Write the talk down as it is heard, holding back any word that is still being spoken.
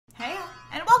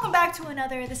back to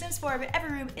another The Sims 4, but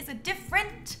every room is a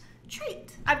different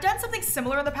trait. I've done something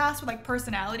similar in the past with like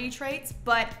personality traits,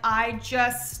 but I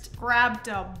just grabbed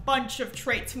a bunch of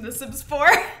traits from The Sims 4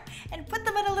 and put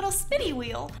them in a little spinny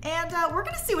wheel. And we're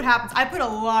gonna see what happens. I put a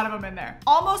lot of them in there.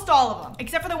 Almost all of them,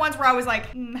 except for the ones where I was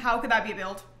like, how could that be a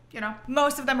build? You know,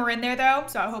 most of them are in there though,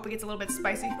 so I hope it gets a little bit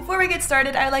spicy. Before we get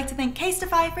started, I'd like to thank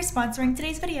Casetify for sponsoring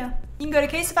today's video. You can go to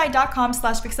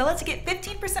casetify.com/Vixella to get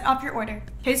 15% off your order.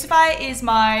 Casetify is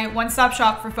my one-stop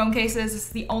shop for phone cases. It's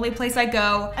the only place I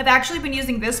go. I've actually been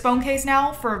using this phone case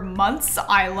now for months.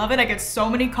 I love it. I get so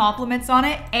many compliments on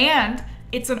it, and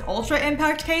it's an ultra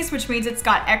impact case, which means it's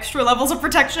got extra levels of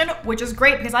protection, which is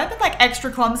great because I've been like extra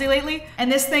clumsy lately,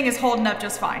 and this thing is holding up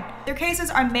just fine. Their cases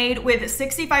are made with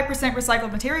 65%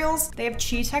 recycled materials. They have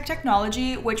Chi-Tech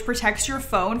technology, which protects your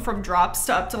phone from drops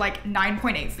to up to like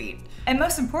 9.8 feet. And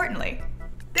most importantly,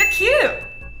 they're cute.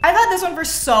 I've had this one for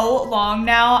so long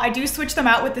now. I do switch them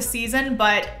out with the season,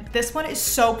 but this one is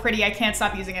so pretty, I can't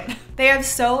stop using it. They have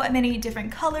so many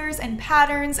different colors and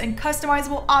patterns and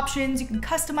customizable options. You can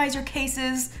customize your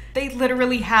cases. They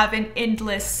literally have an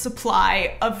endless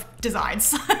supply of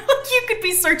designs. You could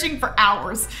be searching for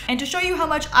hours. And to show you how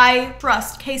much I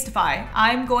trust Casetify,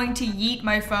 I'm going to yeet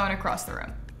my phone across the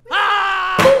room.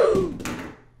 Ah!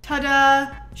 Ta-da!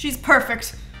 She's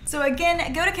perfect. So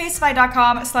again, go to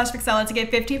casetify.com/Vixella to get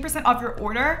 15% off your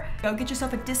order. Go get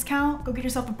yourself a discount, go get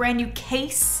yourself a brand new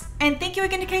case. And thank you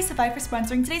again to Casetify for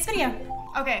sponsoring today's video.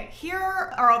 Okay, here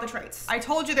are all the traits. I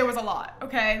told you there was a lot,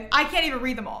 okay? I can't even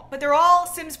read them all, but they're all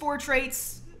Sims 4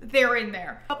 traits. They're in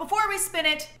there. But before we spin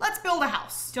it, let's build a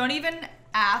house. Don't even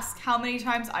ask how many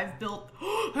times I've built,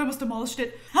 I almost demolished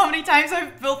it. How many times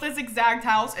I've built this exact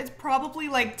house? It's probably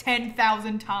like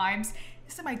 10,000 times.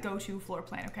 This is my go-to floor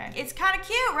plan, okay? It's kind of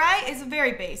cute, right? It's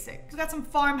very basic. It's got some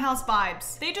farmhouse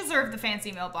vibes. They deserve the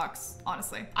fancy mailbox,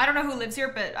 honestly. I don't know who lives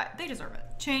here, but they deserve it.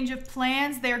 Change of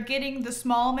plans. They're getting the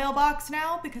small mailbox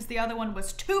now because the other one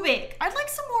was too big. I'd like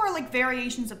some more like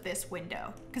variations of this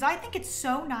window because I think it's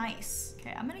so nice.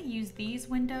 Okay, I'm gonna use these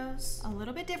windows. A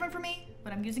little bit different for me,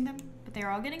 but I'm using them. But they're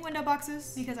all getting window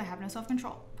boxes because I have no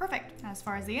self-control. Perfect. As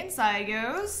far as the inside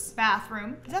goes,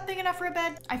 bathroom. Is that big enough for a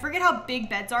bed? I forget how big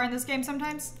beds are in this game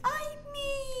sometimes. I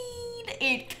mean,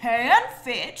 it can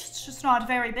fit. It's just not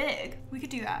very big. We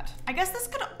could do that. I guess this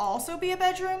could also be a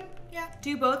bedroom. Yeah.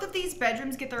 Do both of these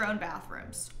bedrooms get their own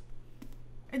bathrooms?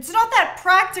 It's not that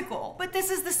practical, but this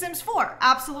is The Sims 4.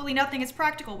 Absolutely nothing is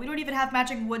practical. We don't even have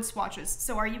matching wood swatches.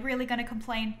 So are you really gonna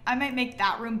complain? I might make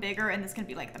that room bigger and this can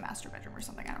be like the master bedroom or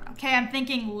something, I don't know. Okay, I'm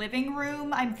thinking living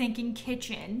room, I'm thinking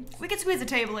kitchen. We could squeeze a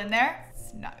table in there.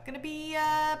 It's not gonna be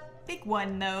a big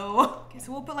one though. Okay,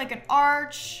 so we'll put like an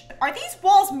arch. Are these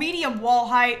walls medium wall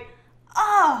height?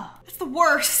 Ah, that's the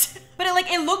worst. But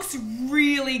it looks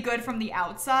really good from the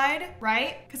outside,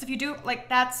 right? Because if you do like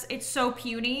it's so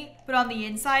puny, but on the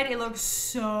inside, it looks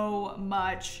so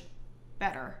much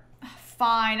better.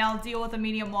 Fine, I'll deal with a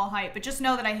medium wall height, but just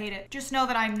know that I hate it. Just know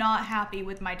that I'm not happy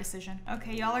with my decision.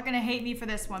 Okay, y'all are gonna hate me for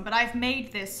this one, but I've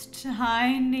made this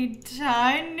tiny,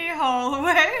 tiny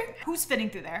hallway. Who's fitting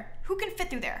through there? Who can fit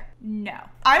through there? No.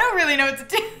 I don't really know what to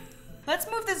do. Let's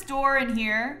move this door in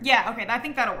here. Yeah, okay, I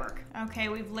think that'll work. Okay,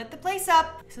 we've lit the place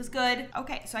up. This is good.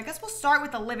 Okay, so I guess we'll start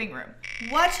with the living room.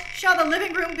 What shall the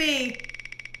living room be?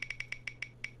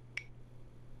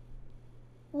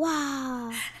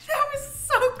 Wow. That was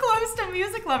so close to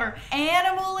music lover.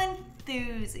 Animal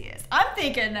enthusiast. I'm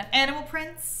thinking animal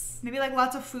prints. Maybe like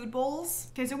lots of food bowls.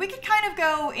 Okay, so we could kind of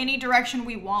go any direction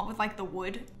we want with like the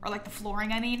wood or like the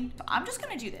flooring, I mean. So I'm just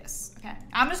gonna do this, okay?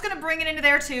 I'm just gonna bring it into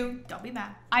there too. Don't be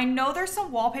mad. I know there's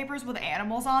some wallpapers with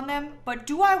animals on them, but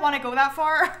do I wanna go that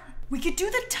far? We could do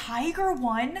the tiger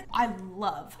one. I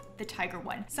love the tiger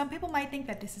one. Some people might think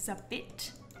that this is a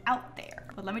bit out there,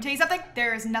 but let me tell you something.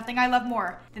 There is nothing I love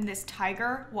more than this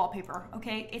tiger wallpaper,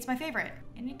 okay? It's my favorite.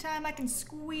 Anytime I can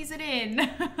squeeze it in,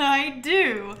 I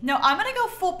do. No, I'm gonna go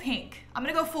full pink. I'm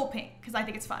gonna go full pink because I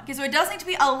think it's fun. Okay, so it does need to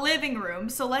be a living room,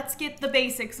 so let's get the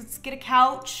basics. Let's get a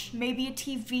couch, maybe a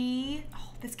TV.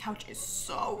 Oh, this couch is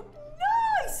so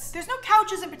nice. There's no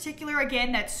couches in particular,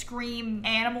 again, that scream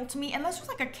animal to me, unless there's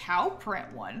like a cow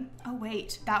print one. Oh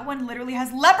wait, that one literally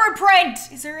has leopard print.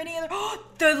 Is there any other? Oh,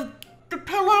 the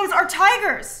pillows are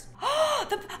tigers.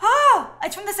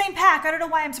 It's from the same pack. I don't know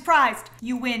why I'm surprised.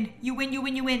 You win, you win, you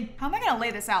win, you win. How am I gonna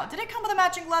lay this out? Did it come with a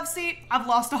matching love seat? I've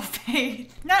lost all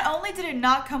faith. Not only did it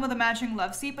not come with a matching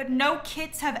love seat, but no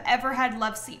kits have ever had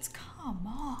love seats. Come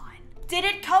on. Did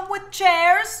it come with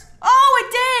chairs? Oh,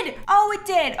 it did. Oh, it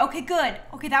did. Okay, good.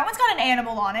 Okay, that one's got an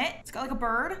animal on it. It's got like a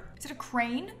bird. Is it a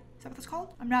crane? Is that what that's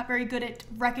called? I'm not very good at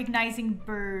recognizing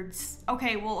birds.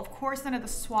 Okay, well, of course, none of the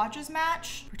swatches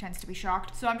match. Pretends to be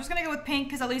shocked. So I'm just gonna go with pink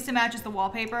because at least it matches the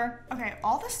wallpaper. Okay,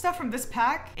 all this stuff from this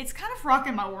pack, it's kind of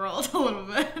rocking my world a little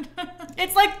bit.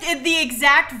 It's like the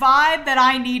exact vibe that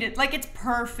I needed. Like, it's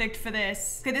perfect for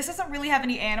this. Okay, this doesn't really have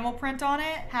any animal print on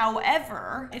it.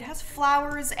 However, it has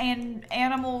flowers and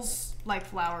animals like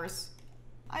flowers.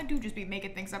 I do just be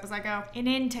making things up as I go. An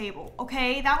end table.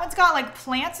 Okay, that one's got like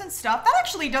plants and stuff. That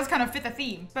actually does kind of fit the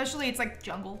theme. Especially it's like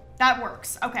jungle. That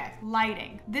works. Okay,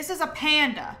 lighting. This is a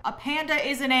panda. A panda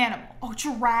is an animal. Oh,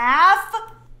 giraffe?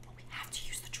 We have to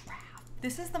use the giraffe.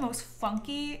 This is the most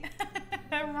funky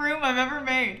room I've ever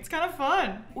made. It's kind of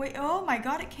fun. Wait, oh my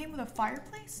God, it came with a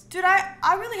fireplace? Dude,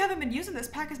 I really haven't been using this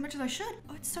pack as much as I should.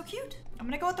 Oh, it's so cute. I'm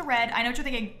gonna go with the red. I know what you're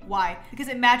thinking. Why? Because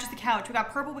it matches the couch. We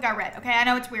got purple, we got red. Okay, I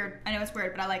know it's weird. I know it's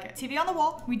weird, but I like it. TV on the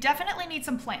wall. We definitely need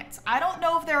some plants. I don't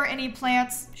know if there are any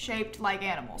plants shaped like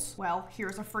animals. Well,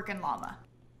 here's a freaking llama.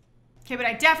 Okay, but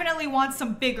I definitely want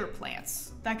some bigger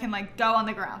plants that can like go on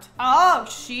the ground. Oh,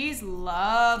 she's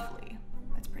lovely.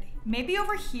 That's pretty. Maybe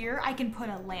over here I can put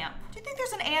a lamp. Do you think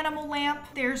there's an animal lamp?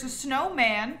 There's a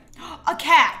snowman. A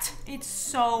cat. It's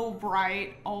so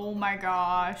bright. Oh my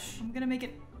gosh. I'm gonna make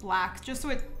it black just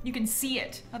so you can see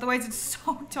it. Otherwise it's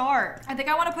so dark. I think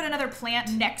I want to put another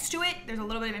plant next to it. There's a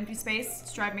little bit of empty space.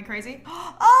 It's driving me crazy.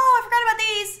 Oh, I forgot about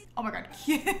these. Oh my God,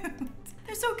 cute.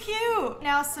 They're so cute.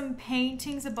 Now some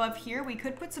paintings above here. We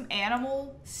could put some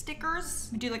animal stickers.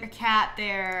 We do like a cat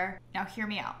there. Now hear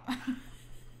me out.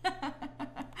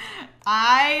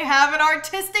 I have an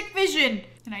artistic vision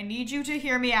and I need you to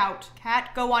hear me out.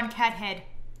 Cat, go on cat head.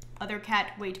 Other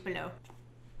cat, wait below.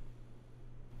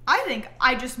 I think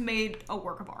I just made a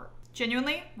work of art.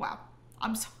 Genuinely, wow.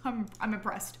 I'm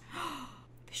impressed.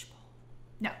 Fishbowl.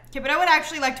 No. Okay, but I would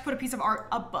actually like to put a piece of art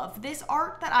above this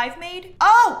art that I've made.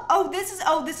 Oh,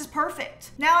 this is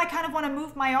perfect. Now I kind of want to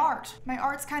move my art. My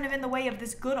art's kind of in the way of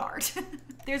this good art.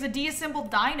 There's a deassembled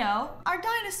dino. Are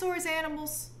dinosaurs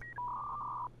animals?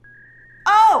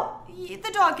 Oh,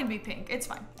 the dog can be pink. It's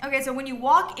fine. Okay, so when you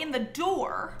walk in the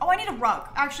door, oh, I need a rug.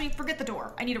 Actually, forget the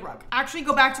door. I need a rug. Actually,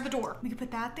 go back to the door. We could put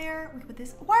that there. We could put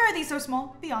this. Why are these so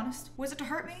small? Be honest. Was it to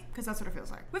hurt me? Because that's what it feels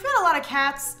like. We've got a lot of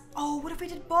cats. Oh, what if we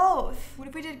did both? What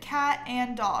if we did cat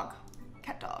and dog?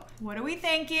 Cat dog. What are we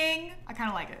thinking? I kind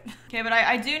of like it. Okay, but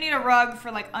I do need a rug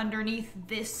for like underneath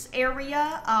this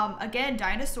area. Again,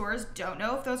 dinosaurs. Don't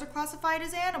know if those are classified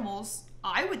as animals.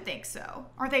 I would think so.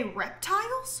 Are they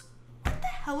reptiles? What the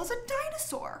hell is a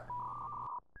dinosaur?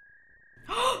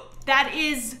 That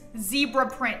is zebra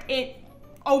print. It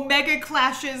omega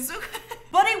clashes,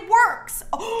 but it works.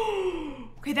 Oh,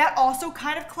 okay, that also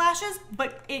kind of clashes,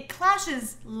 but it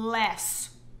clashes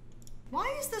less.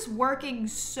 Why is this working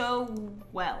so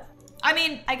well? I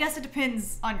mean, I guess it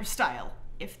depends on your style,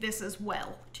 if this is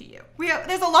well to you.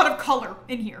 There's a lot of color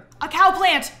in here. A cow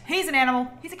plant. He's an animal.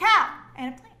 He's a cow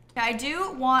and a plant. I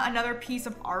do want another piece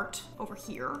of art over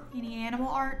here. Any animal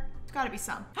art? There's gotta be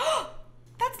some.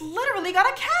 That's literally got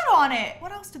a cat on it.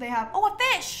 What else do they have? Oh, a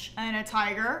fish and a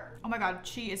tiger. Oh my God,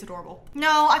 she is adorable.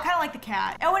 No, I kind of like the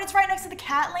cat. Oh, and it's right next to the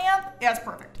cat lamp. Yeah, it's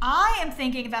perfect. I am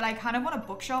thinking that I kind of want a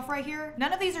bookshelf right here.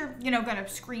 None of these are, gonna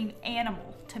scream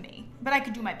animal to me, but I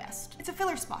could do my best. It's a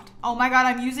filler spot. Oh my God,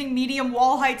 I'm using medium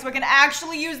wall height so I can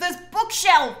actually use this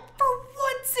bookshelf. For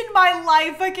once in my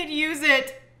life, I could use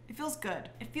it. It feels good.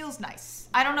 It feels nice.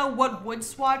 I don't know what wood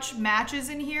swatch matches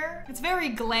in here. It's very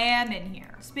glam in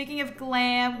here. Speaking of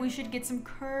glam, we should get some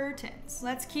curtains.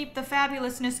 Let's keep the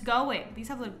fabulousness going. These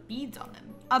have like beads on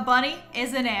them. A bunny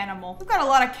is an animal. We've got a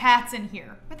lot of cats in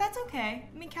here, but that's okay.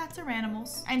 I mean, cats are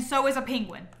animals. And so is a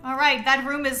penguin. All right, that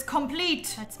room is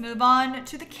complete. Let's move on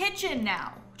to the kitchen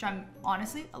now, which I'm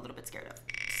honestly a little bit scared of.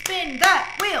 Spin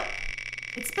that wheel.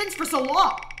 It spins for so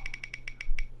long.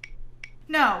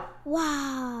 No.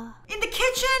 Wow. In the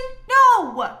kitchen?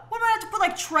 No! What, do I have to put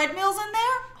like treadmills in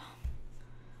there?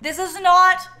 This is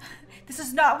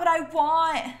not what I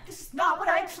want. This is not what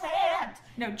I planned.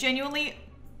 No, genuinely,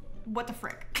 what the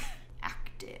frick?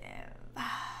 Active.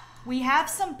 We have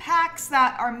some packs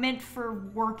that are meant for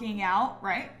working out,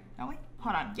 right? Don't we?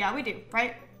 Hold on, yeah, we do,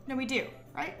 right? No, we do,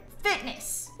 right?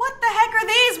 Fitness. What the heck are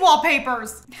these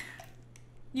wallpapers?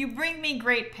 You bring me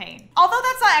great pain. Although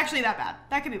that's not actually that bad.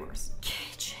 That could be worse.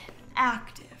 Kitchen.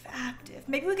 Active.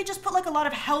 Maybe we could just put like a lot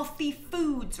of healthy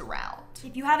foods around.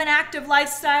 If you have an active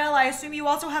lifestyle, I assume you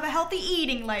also have a healthy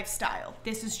eating lifestyle.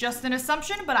 This is just an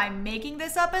assumption, but I'm making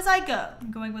this up as I go.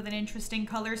 I'm going with an interesting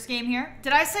color scheme here.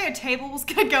 Did I say a table was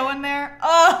gonna go in there?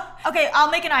 Okay,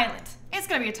 I'll make an island. It's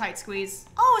gonna be a tight squeeze.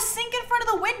 Oh, a sink in front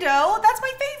of the window. That's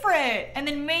my favorite. And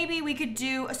then maybe we could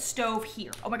do a stove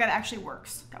here. Oh my God, it actually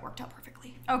works. That worked out perfectly.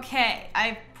 perfectly. Okay,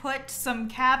 I've put some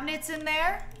cabinets in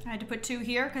there. I had to put 2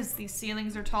 here because these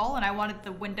ceilings are tall and I wanted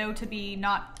the window to be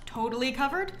not totally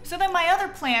covered. So then my other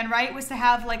plan, right, was to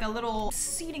have like a little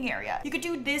seating area. You could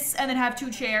do this and then have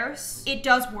 2 chairs. It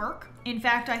does work. In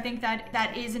fact, I think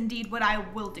that is indeed what I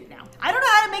will do now. I don't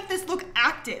know how to make this look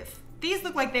active. These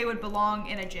look like they would belong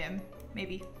in a gym,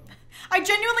 maybe. I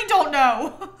genuinely don't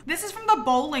know. This is from the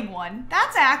bowling one.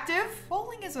 That's active.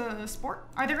 Bowling is a sport.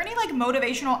 Are there any like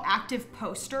motivational active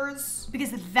posters?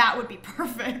 Because that would be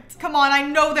perfect. Come on, I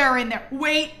know they're in there.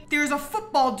 Wait, there's a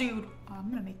football dude. Oh, I'm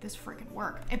gonna make this freaking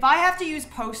work. If I have to use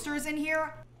posters in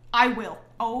here, I will.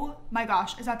 Oh my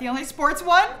gosh, is that the only sports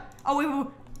one? Oh, wait.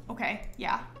 Okay,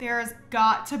 yeah, there's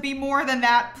got to be more than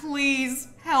that. Please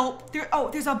help.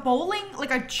 There's a bowling,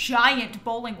 like a giant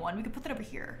bowling one. We could put that over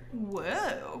here.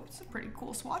 Whoa, some pretty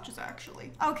cool swatches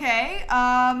actually. Okay,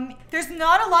 there's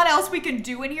not a lot else we can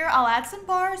do in here. I'll add some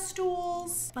bar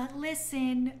stools, but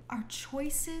listen, our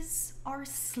choices are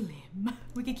slim.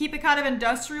 We could keep it kind of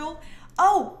industrial.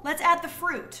 Oh, let's add the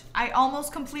fruit. I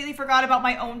almost completely forgot about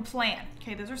my own plan.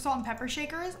 Okay, those are salt and pepper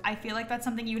shakers. I feel like that's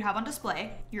something you'd have on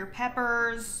display. Your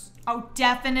peppers. Oh,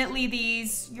 definitely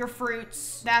these. Your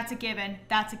fruits. That's a given.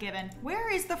 That's a given.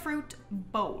 Where is the fruit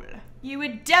bowl? You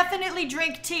would definitely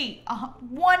drink tea.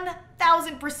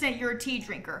 1000% you're a tea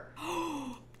drinker.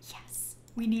 Yes,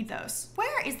 we need those.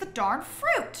 Where is the darn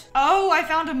fruit? Oh, I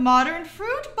found a modern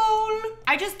fruit bowl.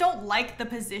 I just don't like the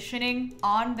positioning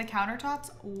on the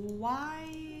countertops.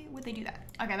 Why would they do that?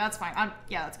 Okay, that's fine.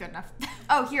 Yeah, that's good enough.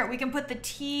 Oh, here, we can put the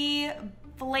tea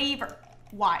flavor.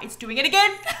 Why? It's doing it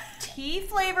again. Tea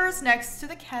flavors next to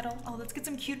the kettle. Oh, let's get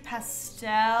some cute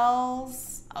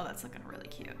pastels. Oh, that's looking really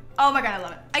cute. Oh my God, I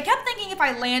love it. I kept thinking if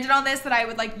I landed on this that I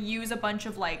would like use a bunch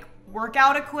of like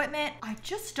workout equipment. I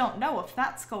just don't know if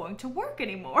that's going to work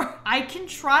anymore. I can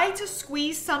try to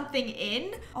squeeze something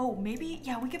in. Oh, maybe,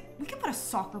 yeah, we could put a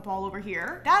soccer ball over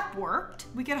here. That worked.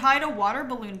 We could hide a water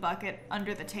balloon bucket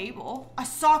under the table. A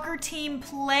soccer team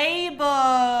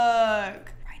playbook.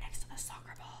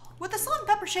 Would the salt and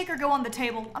pepper shaker go on the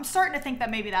table? I'm starting to think that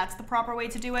maybe that's the proper way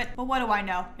to do it, but what do I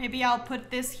know? Maybe I'll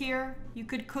put this here. You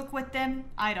could cook with them.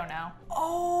 I don't know.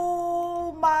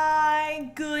 Oh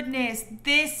my goodness,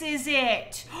 this is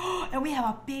it. And we have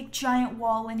a big giant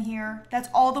wall in here. That's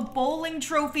all the bowling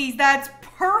trophies. That's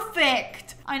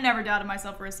perfect. I never doubted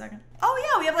myself for a second.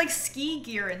 Oh yeah, we have like ski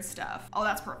gear and stuff. Oh,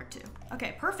 that's perfect too.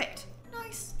 Okay, perfect.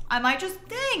 Nice. I might just,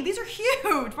 dang, these are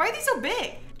huge. Why are these so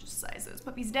big? Size those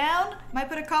puppies down. Might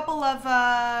put a couple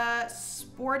of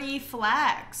sporty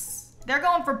flags. They're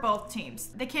going for both teams.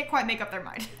 They can't quite make up their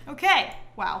mind. Okay,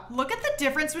 wow. Look at the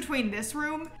difference between this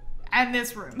room and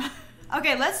this room.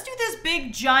 Okay, let's do this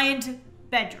big giant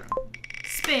bedroom.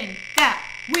 Spin that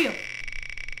wheel.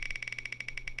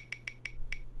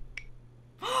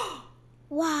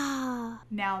 Wow.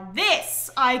 Now this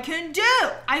I can do.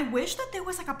 I wish that there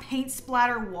was like a paint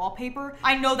splatter wallpaper.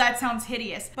 I know that sounds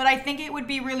hideous, but I think it would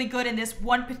be really good in this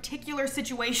one particular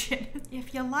situation.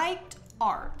 If you liked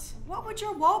art, what would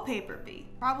your wallpaper be?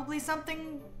 Probably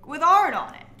something with art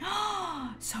on it.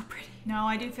 So pretty. No,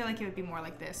 I do feel like it would be more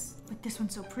like this, but this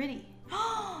one's so pretty.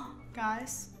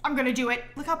 Guys, I'm gonna do it.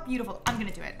 Look how beautiful. I'm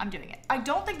gonna do it. I'm doing it. I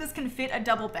don't think this can fit a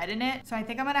double bed in it, so I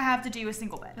think I'm gonna have to do a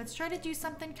single bed. Let's try to do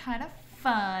something kind of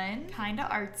fun, kind of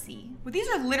artsy. Well, these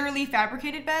are literally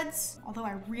fabricated beds, although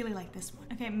I really like this one.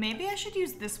 Okay, maybe I should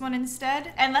use this one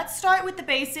instead. And let's start with the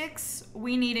basics.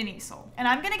 We need an easel. And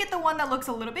I'm gonna get the one that looks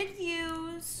a little bit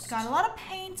used. Got a lot of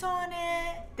paint on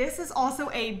it. This is also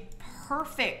a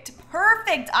perfect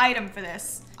item for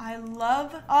this. I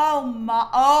love,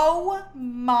 oh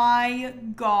my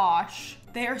gosh.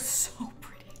 They're so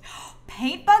pretty.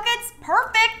 Paint buckets,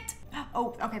 perfect.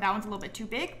 Oh, okay, that one's a little bit too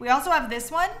big. We also have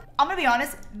this one. I'm gonna be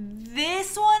honest,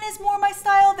 this one is more my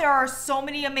style. There are so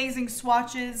many amazing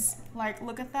swatches. Like,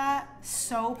 look at that,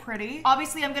 so pretty.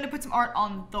 Obviously, I'm gonna put some art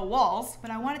on the walls,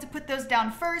 but I wanted to put those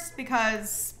down first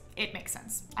because it makes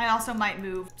sense. I also might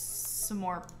move some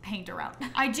more paint around.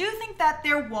 I do think that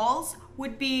their walls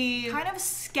would be kind of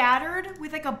scattered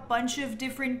with like a bunch of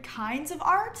different kinds of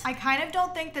art. I kind of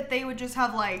don't think that they would just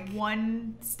have like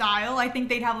one style. I think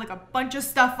they'd have like a bunch of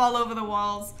stuff all over the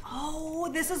walls. Oh,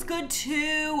 this is good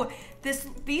too.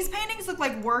 These paintings look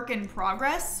like work in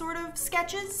progress sort of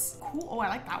sketches. Cool. Oh, I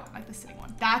like that one. I like the sitting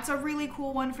one. That's a really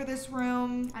cool one for this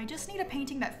room. I just need a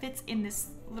painting that fits in this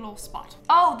little spot.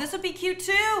 Oh, this would be cute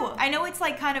too. I know it's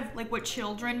like kind of like what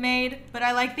children made, but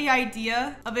I like the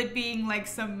idea of it being like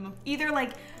some either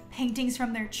like paintings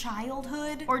from their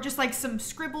childhood or just like some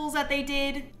scribbles that they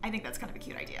did. I think that's kind of a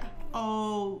cute idea.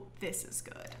 Oh, this is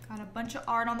good. Got a bunch of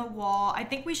art on the wall. I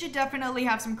think we should definitely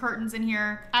have some curtains in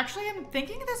here. Actually, I'm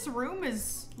thinking this room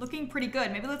is looking pretty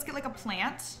good. Maybe let's get like a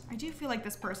plant. I do feel like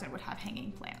this person would have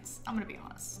hanging plants. I'm gonna be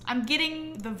honest. I'm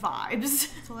getting the vibes.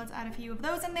 So let's add a few of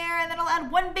those in there and then I'll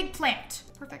add one big plant.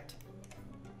 Perfect.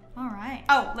 All right.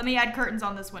 Oh, let me add curtains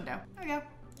on this window. There we go.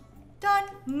 Done.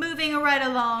 Moving right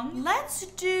along. Let's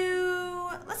do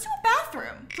a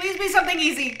bathroom. Please be something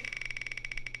easy.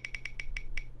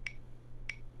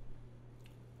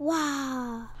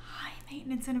 Wow. High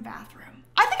maintenance in a bathroom.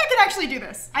 I think I could actually do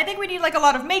this. I think we need like a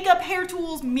lot of makeup, hair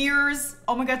tools, mirrors.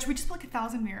 Oh my god, should we just put like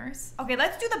 1,000 mirrors? Okay,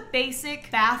 let's do the basic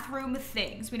bathroom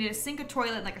things. We need a sink, a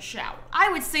toilet, and like a shower.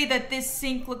 I would say that this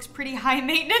sink looks pretty high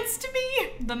maintenance to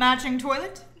me. The matching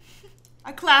toilet.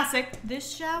 A classic.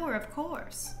 This shower, of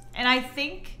course. And I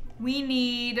think we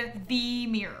need the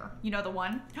mirror. You know the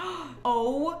one?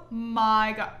 Oh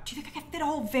my god. Do you think I can fit a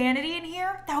whole vanity in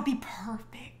here? That would be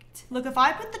perfect. Look, if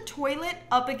I put the toilet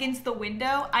up against the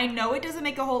window, I know it doesn't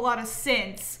make a whole lot of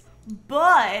sense,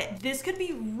 but this could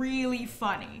be really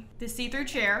funny. The see-through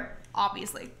chair,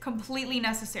 obviously, completely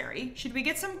necessary. Should we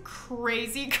get some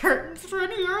crazy curtains for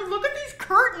in here? Look at these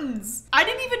curtains. I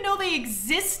didn't even know they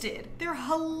existed. They're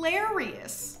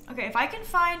hilarious. Okay, if I can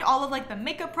find all of like the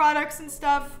makeup products and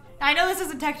stuff. I know this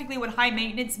isn't technically what high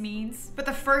maintenance means, but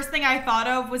the first thing I thought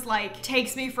of was like,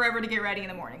 takes me forever to get ready in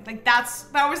the morning. Like that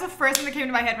was the first thing that came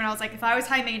to my head when I was like, if I was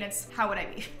high maintenance, how would I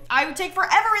be? I would take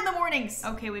forever in the mornings.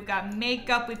 Okay, we've got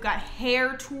makeup, we've got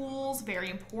hair tools, very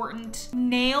important.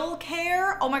 Nail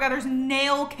care, oh my god, there's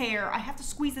nail care. I have to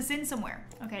squeeze this in somewhere.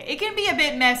 Okay, it can be a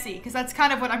bit messy because that's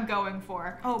kind of what I'm going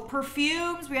for. Oh,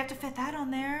 perfumes, we have to fit that on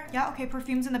there. Yeah, okay,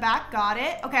 perfumes in the back, got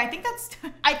it. Okay, I think that's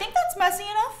messy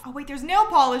enough. Oh wait, there's nail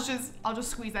polishes. I'll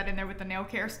just squeeze that in there with the nail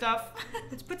care stuff.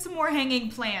 Let's put some more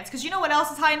hanging plants because you know what else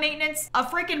is high maintenance? A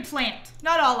freaking plant.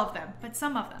 Not all of them, but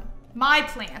some of them. My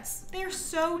plants, they're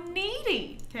so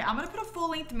needy. Okay, I'm gonna put a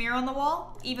full-length mirror on the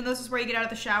wall, even though this is where you get out of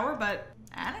the shower, but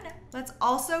I don't know. Let's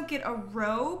also get a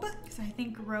robe because I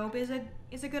think robe is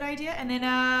a good idea, and then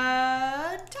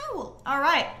a towel. All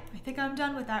right, I think I'm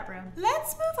done with that room.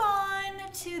 Let's move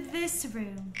on to this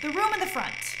room, the room in the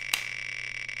front.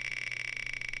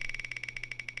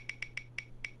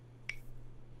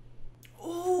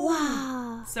 Ooh.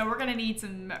 Wow. So we're gonna need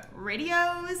some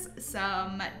radios,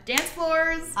 some dance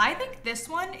floors. I think this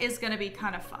one is gonna be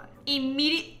kind of fun.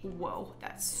 Whoa,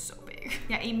 that's so big.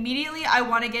 Yeah, immediately I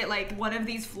wanna get like one of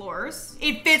these floors.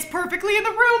 It fits perfectly in the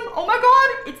room. Oh my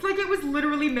god, it's like it was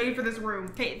literally made for this room.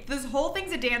 Okay, this whole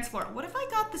thing's a dance floor. What if I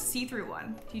got the see-through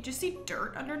one? Do you just see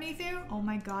dirt underneath you? Oh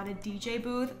my god, a DJ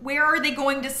booth. Where are they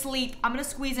going to sleep? I'm gonna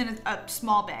squeeze in a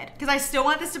small bed because I still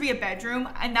want this to be a bedroom,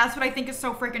 and that's what I think is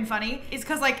so freaking funny is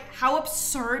because like how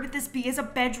absurd would this be as a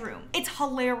bedroom? It's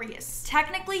hilarious.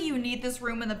 Technically, you need this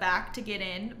room in the back to get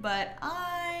in, but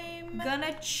I'm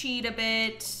gonna cheat a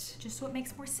bit. Just so it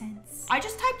makes more sense. I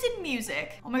just typed in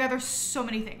music. Oh my god, there's so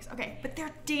many things. Okay, but they're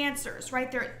dancers,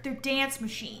 right? They're dance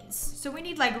machines. So we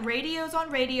need like radios on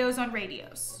radios on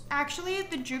radios. Actually,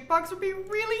 the jukebox would be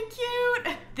really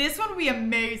cute. This one would be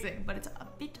amazing, but it's a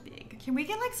bit big. Can we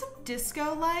get like some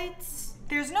disco lights?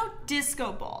 There's no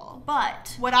disco ball,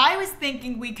 but what I was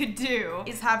thinking we could do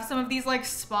is have some of these like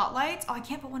spotlights. Oh, I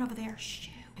can't put one over there,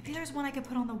 shoot. Maybe there's one I could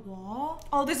put on the wall.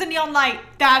 Oh, there's a neon light.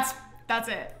 That's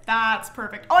it. That's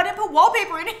perfect. Oh, I didn't put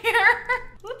wallpaper in here.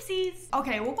 Whoopsies.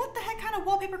 Okay, well, what the heck kind of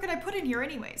wallpaper could I put in here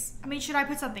anyways? I mean, should I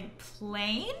put something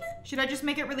plain? Should I just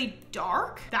make it really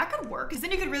dark? That could work, because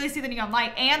then you could really see the neon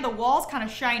light and the wall's kind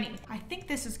of shiny. I think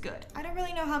this is good. I don't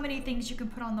really know how many things you can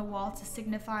put on the wall to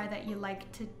signify that you like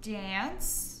to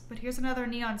dance. But here's another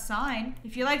neon sign.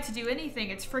 If you like to do anything,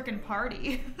 it's frickin'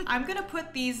 party. I'm gonna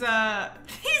put these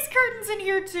curtains in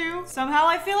here too. Somehow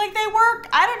I feel like they work.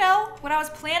 I don't know. What I was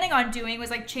planning on doing was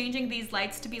like changing these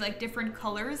lights to be like different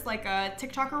colors, like a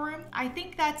TikToker room. I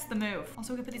think that's the move.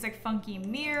 Also, we can put these like funky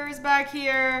mirrors back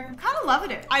here. I'm kind of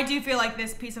loving it. I do feel like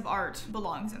this piece of art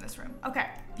belongs in this room. Okay,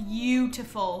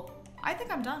 beautiful. I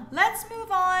think I'm done. Let's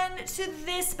move on to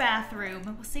this bathroom.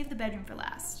 We'll save the bedroom for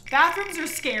last. Bathrooms are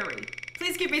scary.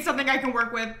 Please give me something I can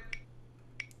work with.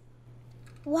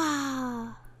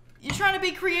 Wow. You trying to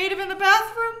be creative in the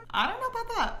bathroom? I don't know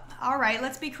about that. All right,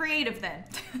 let's be creative then.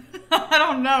 I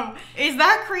don't know. Is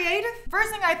that creative? First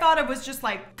thing I thought of was just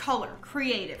like color.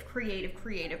 Creative, creative,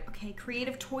 creative. Okay,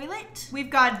 creative toilet.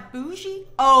 We've got bougie.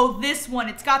 Oh, this one.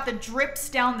 It's got the drips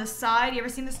down the side. You ever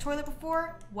seen this toilet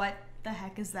before? What the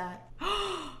heck is that?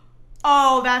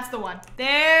 Oh, that's the one.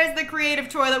 There's the creative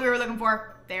toilet we were looking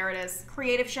for. There it is.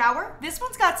 Creative shower. This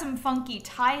one's got some funky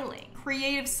tiling.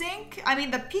 Creative sink. I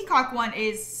mean, the peacock one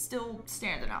is still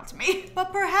standing out to me.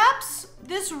 But perhaps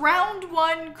this round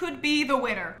one could be the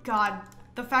winner. God,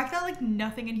 the fact that like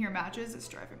nothing in here matches is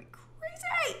driving me crazy.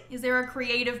 Is there a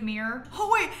creative mirror?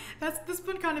 Oh wait, this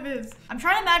one kind of is. I'm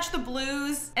trying to match the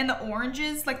blues and the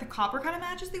oranges, like the copper kind of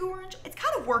matches the orange. It's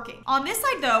kind of working. On this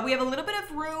side though, we have a little bit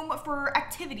of room for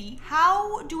activity.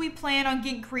 How do we plan on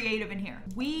getting creative in here?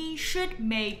 We should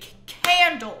make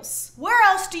candles. Where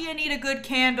else do you need a good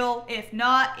candle if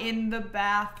not in the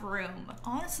bathroom?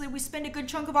 Honestly, we spend a good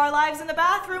chunk of our lives in the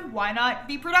bathroom. Why not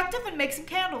be productive and make some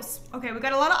candles? Okay, we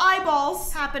got a lot of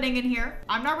eyeballs happening in here.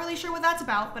 I'm not really sure what that's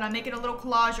about, but I'm making a little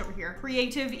collage over here.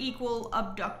 Creative equal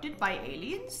abducted by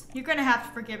aliens. You're gonna have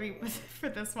to forgive me for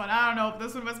this one. I don't know if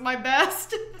this one was my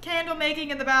best. Candle making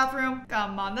in the bathroom.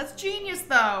 Come on, that's genius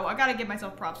though. I gotta give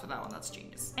myself props for that one. That's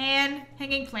genius. And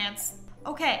hanging plants.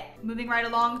 Okay, moving right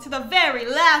along to the very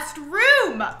last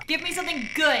room. Give me something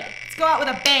good. Let's go out with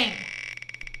a bang.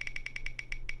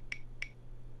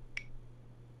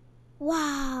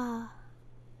 Wow.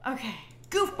 Okay,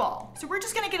 goofball. So we're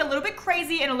just gonna get a little bit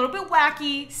crazy and a little bit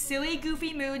wacky. Silly,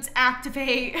 goofy moods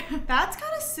activate. That's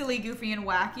kind of silly, goofy, and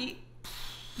wacky.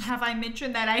 Have I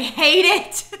mentioned that I hate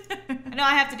it? No,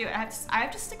 I have to do it. I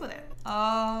have to stick with it.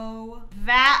 Oh,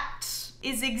 that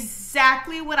is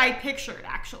exactly what I pictured,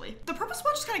 actually. The purple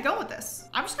spot just kind of go with this.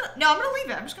 I'm gonna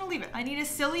leave it. I'm just gonna leave it. I need a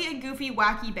silly and goofy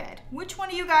wacky bed. Which one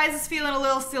of you guys is feeling a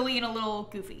little silly and a little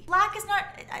goofy? Black is not,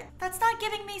 that's not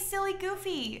giving me silly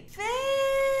goofy. This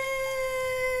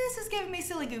is giving me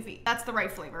silly goofy. That's the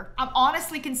right flavor. I'm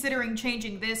honestly considering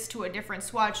changing this to a different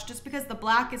swatch just because the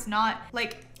black is not,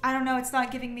 like, I don't know, it's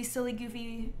not giving me silly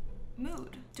goofy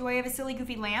mood. Do I have a silly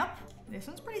goofy lamp? This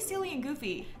one's pretty silly and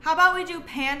goofy. How about we do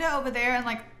panda over there and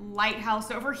like lighthouse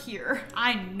over here?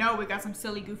 I know we got some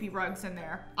silly goofy rugs in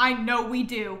there. I know we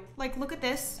do. Like, look at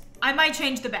this. I might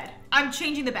change the bed. I'm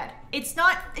changing the bed. It's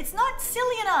not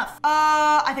silly enough.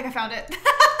 I think I found it.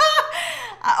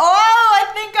 Oh, I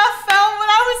think I found what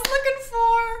I was looking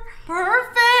for.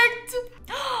 Perfect.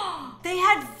 They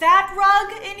had that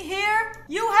rug in here.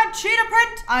 You had cheetah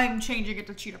print. I'm changing it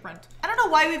to cheetah print. I don't know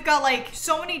why we've got like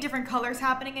so many different colors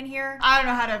happening in here. I don't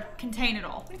know how to contain it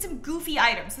all. We need some goofy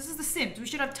items. This is The Sims. We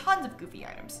should have tons of goofy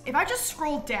items. If I just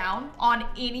scroll down on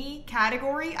any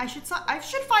category, I should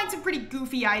find some pretty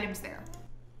goofy items there.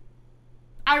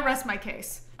 I rest my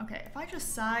case. Okay, if I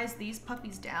just size these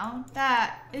puppies down,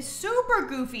 that is super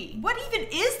goofy. What even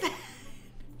is that?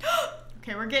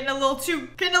 Okay, we're getting a little too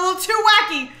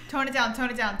wacky. Tone it down, tone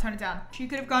it down, tone it down. She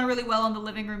could have gone really well in the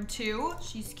living room too.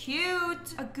 She's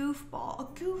cute. A goofball, a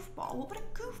goofball. What would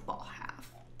a goofball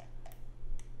have?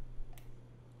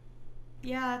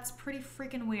 Yeah, it's pretty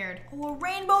freaking weird. Oh, a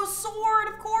rainbow sword,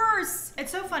 of course.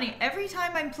 It's so funny. Every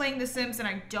time I'm playing The Sims and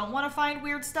I don't want to find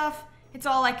weird stuff, it's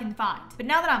all I can find. But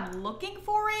now that I'm looking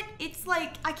for it, it's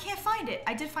like, I can't find it.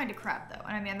 I did find a crab though,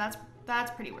 and I mean, that's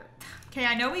pretty weird. Okay,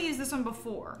 I know we used this one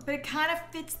before, but it kind of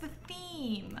fits the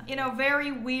theme in a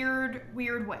very weird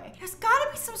way. There's gotta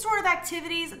be some sort of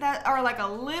activities that are like a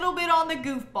little bit on the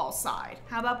goofball side.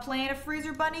 How about playing a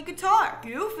Freezer Bunny guitar?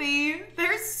 Goofy,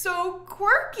 they're so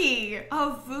quirky.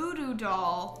 A voodoo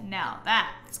doll, now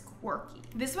that's quirky.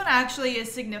 This one actually is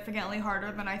significantly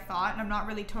harder than I thought, and I'm not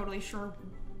really totally sure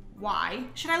why.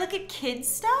 Should I look at kids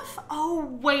stuff?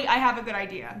 Oh wait, I have a good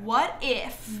idea. What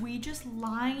if we just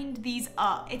lined these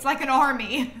up? It's like an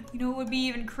army. You know what would be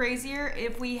even crazier?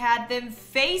 If we had them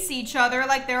face each other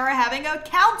like they were having a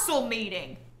council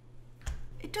meeting.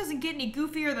 It doesn't get any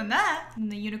goofier than that.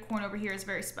 And the unicorn over here is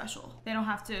very special. They don't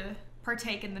have to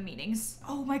partake in the meetings.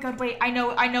 Oh my god, wait, I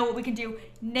know what we can do.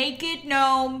 Naked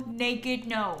gnome,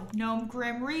 gnome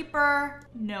Grim Reaper,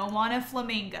 gnome on a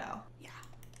flamingo.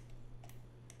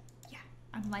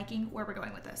 I'm liking where we're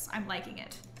going with this. I'm liking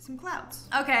it. Some clouds.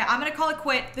 Okay, I'm gonna call it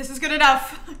quit. This is good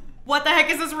enough. What the heck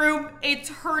is this room? It's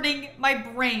hurting my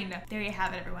brain. There you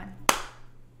have it, everyone.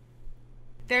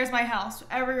 There's my house.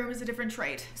 Every room is a different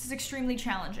trait. This is extremely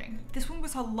challenging. This one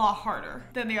was a lot harder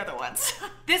than the other ones.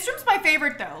 This room's my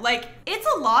favorite though. Like, it's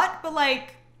a lot, but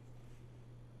like,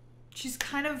 she's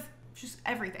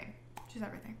everything. She's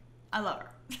everything. I love her.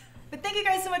 But thank you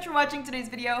guys so much for watching today's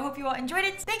video. I hope you all enjoyed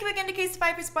it. Thank you again to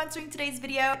Casetify for sponsoring today's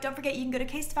video. Don't forget you can go to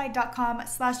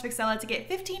casetify.com/Vixella to get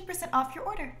 15% off your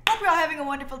order. Hope you're all having a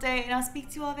wonderful day, and I'll speak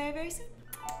to you all very, very soon.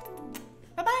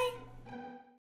 Bye-bye.